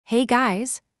Hey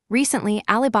guys! Recently,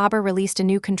 Alibaba released a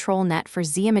new ControlNet for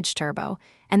ZImage Turbo,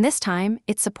 and this time,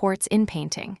 it supports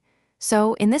Inpainting.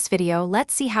 So, in this video,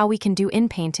 let's see how we can do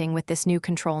Inpainting with this new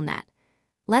ControlNet.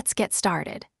 Let's get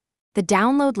started. The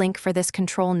download link for this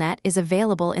ControlNet is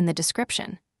available in the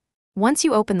description. Once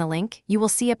you open the link, you will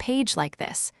see a page like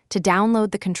this. To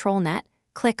download the ControlNet,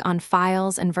 click on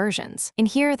Files and Versions. In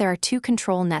here, there are two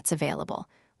ControlNets available.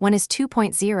 One is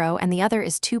 2.0 and the other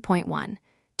is 2.1.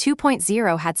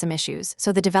 2.0 had some issues,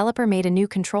 so the developer made a new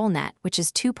ControlNet, which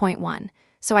is 2.1,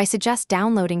 so I suggest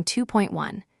downloading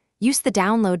 2.1. Use the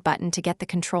download button to get the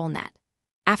ControlNet.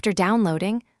 After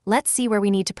downloading, let's see where we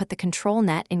need to put the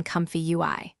ControlNet in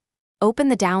ComfyUI. Open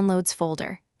the Downloads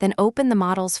folder, then open the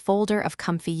Models folder of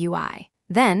ComfyUI.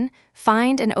 Then,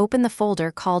 find and open the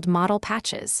folder called Model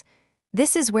Patches.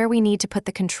 This is where we need to put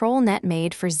the ControlNet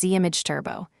made for ZImage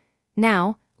Turbo.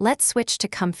 Now, let's switch to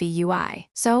ComfyUI.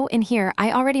 So, in here,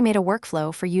 I already made a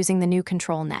workflow for using the new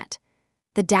ControlNet.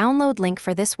 The download link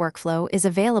for this workflow is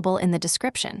available in the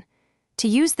description. To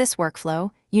use this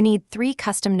workflow, you need 3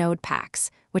 custom node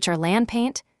packs, which are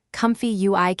LanPaint,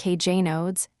 ComfyUI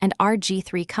KJNodes, and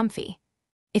RGThree Comfy.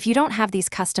 If you don't have these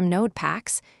custom node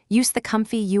packs, use the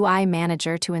ComfyUI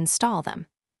Manager to install them.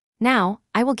 Now,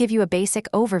 I will give you a basic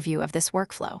overview of this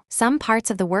workflow. Some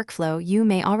parts of the workflow you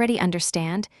may already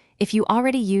understand if you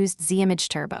already used ZImage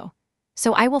Turbo.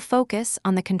 So I will focus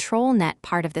on the ControlNet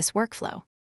part of this workflow.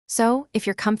 So, if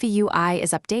your ComfyUI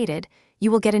is updated, you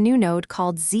will get a new node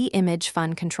called ZImage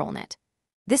Fun ControlNet.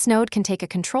 This node can take a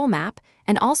control map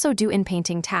and also do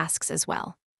inpainting tasks as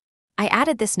well. I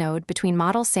added this node between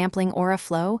Model Sampling Aura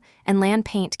Flow and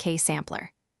LanPaint KSampler.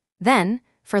 Then,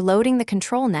 for loading the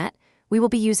ControlNet, we will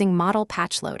be using Model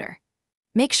Patch Loader.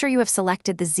 Make sure you have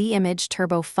selected the ZImage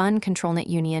Turbo Fun ControlNet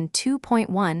Union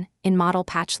 2.1 in Model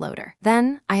Patch Loader.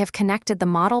 Then, I have connected the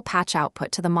Model Patch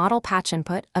output to the Model Patch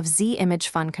input of ZImage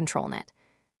Fun ControlNet.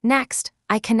 Next,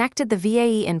 I connected the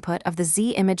VAE input of the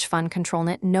ZImage Fun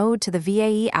ControlNet node to the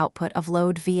VAE output of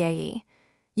Load VAE.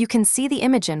 You can see the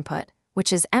image input,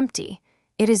 which is empty.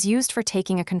 It is used for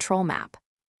taking a control map.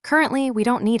 Currently, we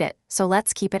don't need it, so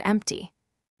let's keep it empty.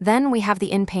 Then we have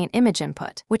the Inpaint image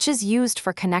input, which is used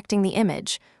for connecting the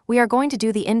image we are going to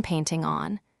do the inpainting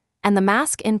on, and the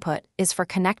mask input is for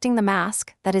connecting the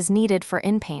mask that is needed for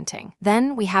inpainting.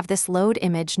 Then we have this Load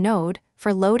Image node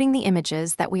for loading the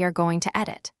images that we are going to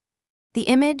edit. The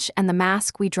image and the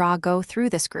mask we draw go through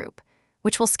this group,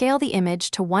 which will scale the image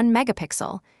to 1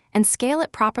 megapixel and scale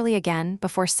it properly again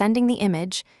before sending the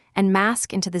image and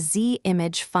mask into the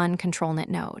ZImage Fun ControlNet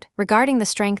node. Regarding the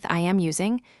strength I am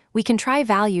using, we can try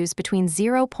values between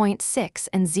 0.6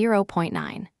 and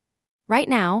 0.9. Right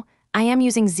now, I am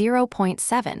using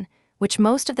 0.7, which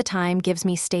most of the time gives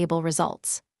me stable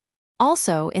results.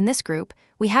 Also, in this group,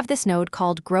 we have this node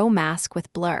called Grow Mask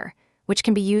with Blur, which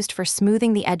can be used for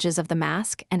smoothing the edges of the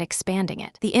mask and expanding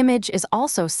it. The image is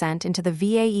also sent into the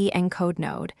VAE encode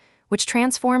node, which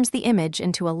transforms the image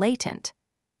into a latent.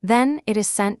 Then it is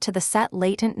sent to the Set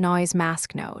Latent Noise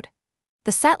Mask node.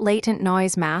 The Set Latent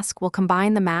Noise Mask will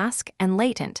combine the mask and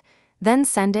latent, then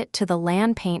send it to the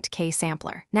LanPaint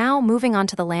KSampler. Now, moving on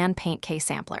to the LanPaint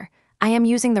KSampler, I am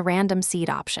using the random seed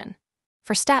option.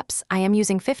 For steps, I am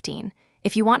using 15.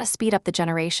 If you want to speed up the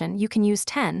generation, you can use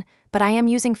 10, but I am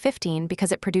using 15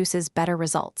 because it produces better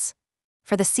results.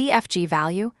 For the CFG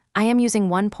value, I am using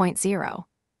 1.0.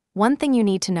 One thing you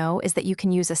need to know is that you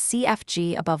can use a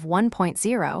CFG above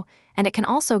 1.0, and it can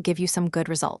also give you some good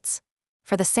results.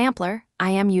 For the sampler, I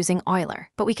am using Euler,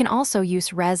 but we can also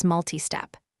use Res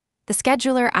Multi-Step. The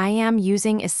scheduler I am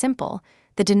using is simple.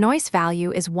 The denoise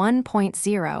value is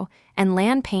 1.0, and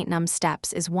LanPaint num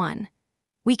steps is 1.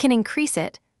 We can increase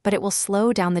it, but it will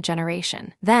slow down the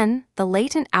generation. Then, the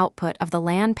latent output of the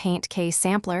LanPaint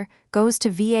KSampler goes to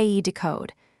VAE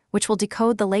decode, which will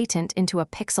decode the latent into a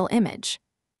pixel image.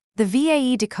 The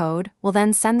VAE decode will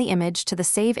then send the image to the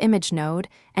Save Image node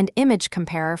and Image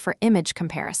Comparer for image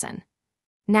comparison.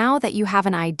 Now that you have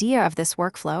an idea of this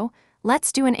workflow,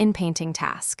 let's do an inpainting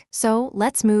task. So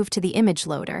let's move to the image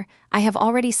loader. I have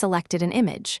already selected an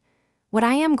image. What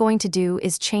I am going to do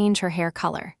is change her hair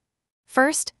color.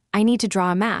 First, I need to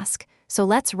draw a mask, so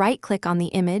let's right-click on the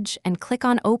image and click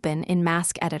on Open in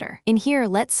Mask Editor. In here,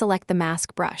 let's select the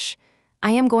mask brush.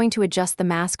 I am going to adjust the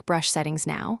mask brush settings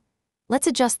now. Let's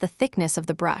adjust the thickness of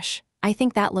the brush. I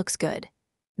think that looks good.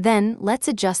 Then, let's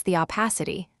adjust the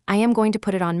opacity. I am going to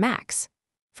put it on max.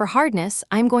 For hardness,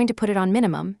 I'm going to put it on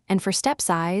minimum, and for step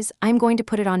size, I'm going to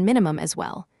put it on minimum as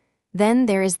well. Then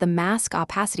there is the mask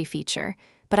opacity feature,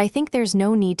 but I think there's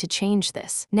no need to change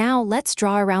this. Now let's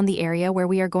draw around the area where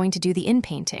we are going to do the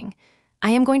inpainting.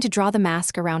 I am going to draw the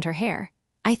mask around her hair.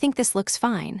 I think this looks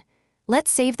fine.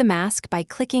 Let's save the mask by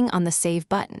clicking on the Save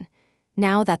button.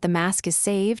 Now that the mask is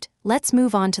saved, let's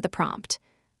move on to the prompt.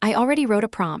 I already wrote a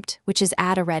prompt, which is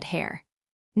add a red hair.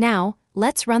 Now,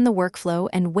 let's run the workflow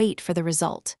and wait for the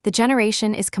result. The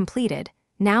generation is completed.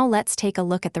 Now let's take a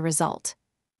look at the result.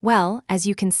 Well, as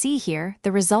you can see here,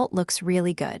 the result looks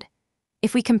really good.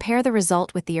 If we compare the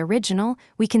result with the original,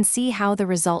 we can see how the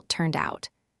result turned out.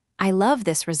 I love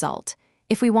this result.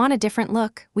 If we want a different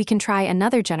look, we can try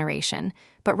another generation,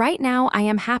 but right now I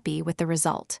am happy with the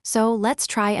result. So let's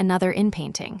try another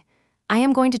Inpainting. I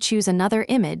am going to choose another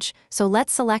image, so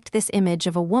let's select this image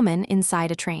of a woman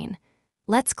inside a train.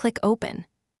 Let's click Open.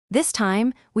 This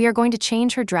time, we are going to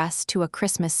change her dress to a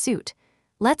Christmas suit.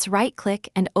 Let's right-click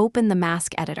and open the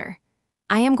mask editor.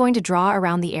 I am going to draw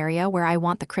around the area where I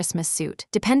want the Christmas suit.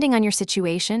 Depending on your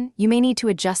situation, you may need to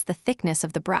adjust the thickness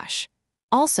of the brush.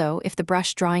 Also, if the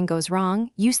brush drawing goes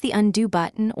wrong, use the Undo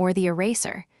button or the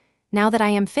eraser. Now that I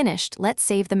am finished, let's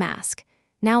save the mask.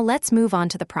 Now let's move on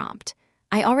to the prompt.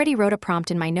 I already wrote a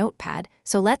prompt in my notepad,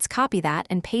 so let's copy that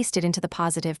and paste it into the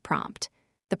positive prompt.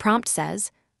 The prompt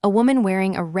says, a woman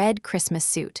wearing a red Christmas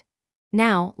suit.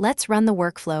 Now, let's run the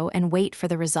workflow and wait for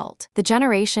the result. The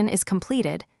generation is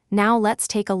completed. Now let's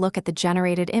take a look at the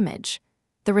generated image.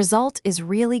 The result is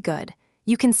really good.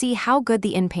 You can see how good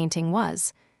the inpainting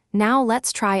was. Now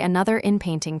let's try another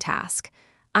inpainting task.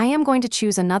 I am going to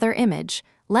choose another image.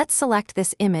 Let's select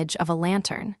this image of a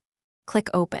lantern. Click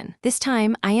Open. This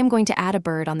time, I am going to add a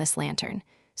bird on this lantern.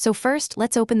 So first,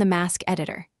 let's open the mask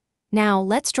editor. Now,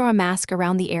 let's draw a mask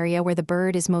around the area where the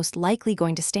bird is most likely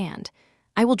going to stand.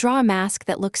 I will draw a mask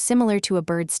that looks similar to a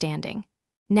bird standing.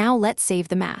 Now let's save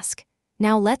the mask.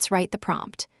 Now let's write the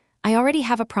prompt. I already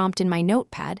have a prompt in my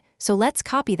notepad, so let's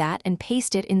copy that and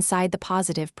paste it inside the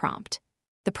positive prompt.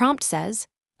 The prompt says,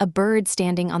 a bird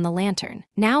standing on the lantern.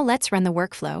 Now let's run the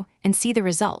workflow and see the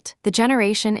result. The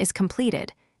generation is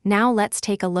completed. Now let's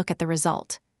take a look at the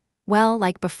result. Well,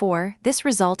 like before, this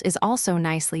result is also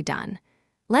nicely done.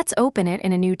 Let's open it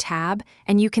in a new tab,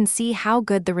 and you can see how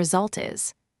good the result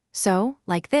is. So,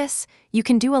 like this, you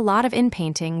can do a lot of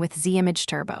inpainting with ZImage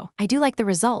Turbo. I do like the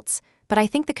results, but I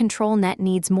think the ControlNet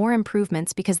needs more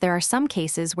improvements because there are some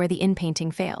cases where the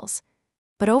inpainting fails.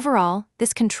 But overall,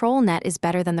 this ControlNet is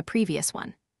better than the previous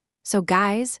one. So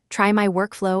guys, try my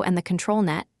workflow and the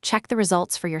ControlNet, check the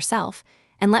results for yourself,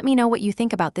 and let me know what you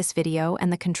think about this video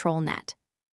and the ControlNet.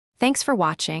 Thanks for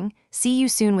watching, see you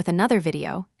soon with another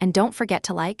video, and don't forget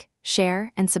to like,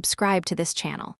 share, and subscribe to this channel.